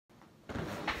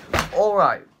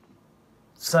Alright,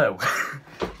 so,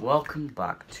 welcome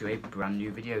back to a brand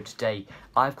new video. Today,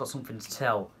 I've got something to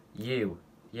tell you.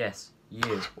 Yes,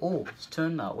 you. Oh, let's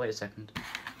turn that. Wait a second.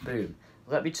 Boom.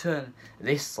 Let me turn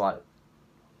this light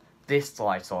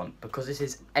on, because this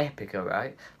is epic,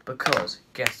 alright? Because,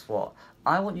 guess what?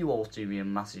 I want you all to do me a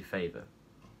massive favour.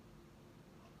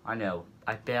 I know,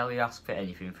 I barely ask for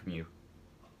anything from you.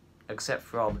 Except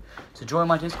from to join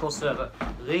my Discord server,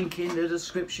 link in the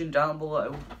description down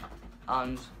below,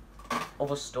 and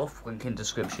other stuff, link in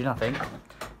description, I think.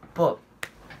 But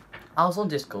I was on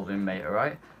Discord with him, mate,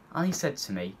 alright? And he said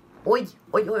to me, oi,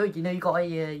 you know you got a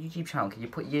YouTube channel, can you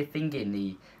put your thing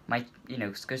in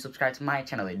go subscribe to my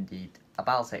channel in the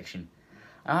about section?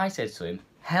 And I said to him,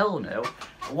 hell no,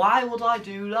 why would I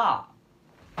do that?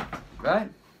 Right?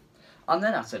 And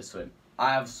then I said to him,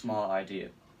 I have a smart idea.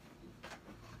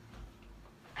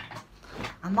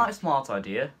 And my smart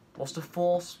idea was to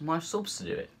force my subs to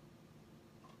do it.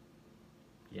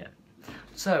 Yeah.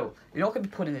 So, you're not going to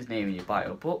be putting his name in your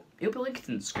bio, but he'll be linked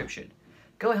in the description.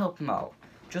 Go help him out.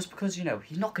 Just because,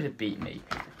 he's not going to beat me.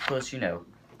 Because,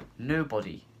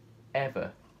 nobody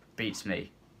ever beats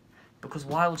me. Because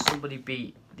why would somebody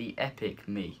beat the epic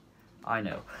me? I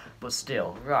know. But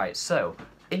still, right, so,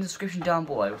 in the description down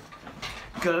below,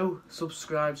 go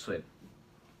subscribe to him.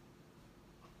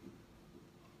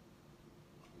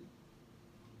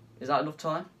 Is that enough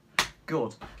time?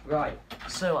 Good. Right,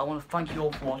 so I want to thank you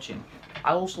all for watching.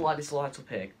 I also like this light up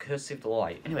here, courtesy of the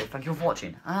light. Anyway, thank you all for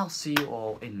watching, and I'll see you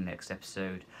all in the next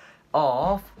episode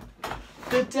of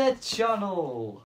The Dead Channel.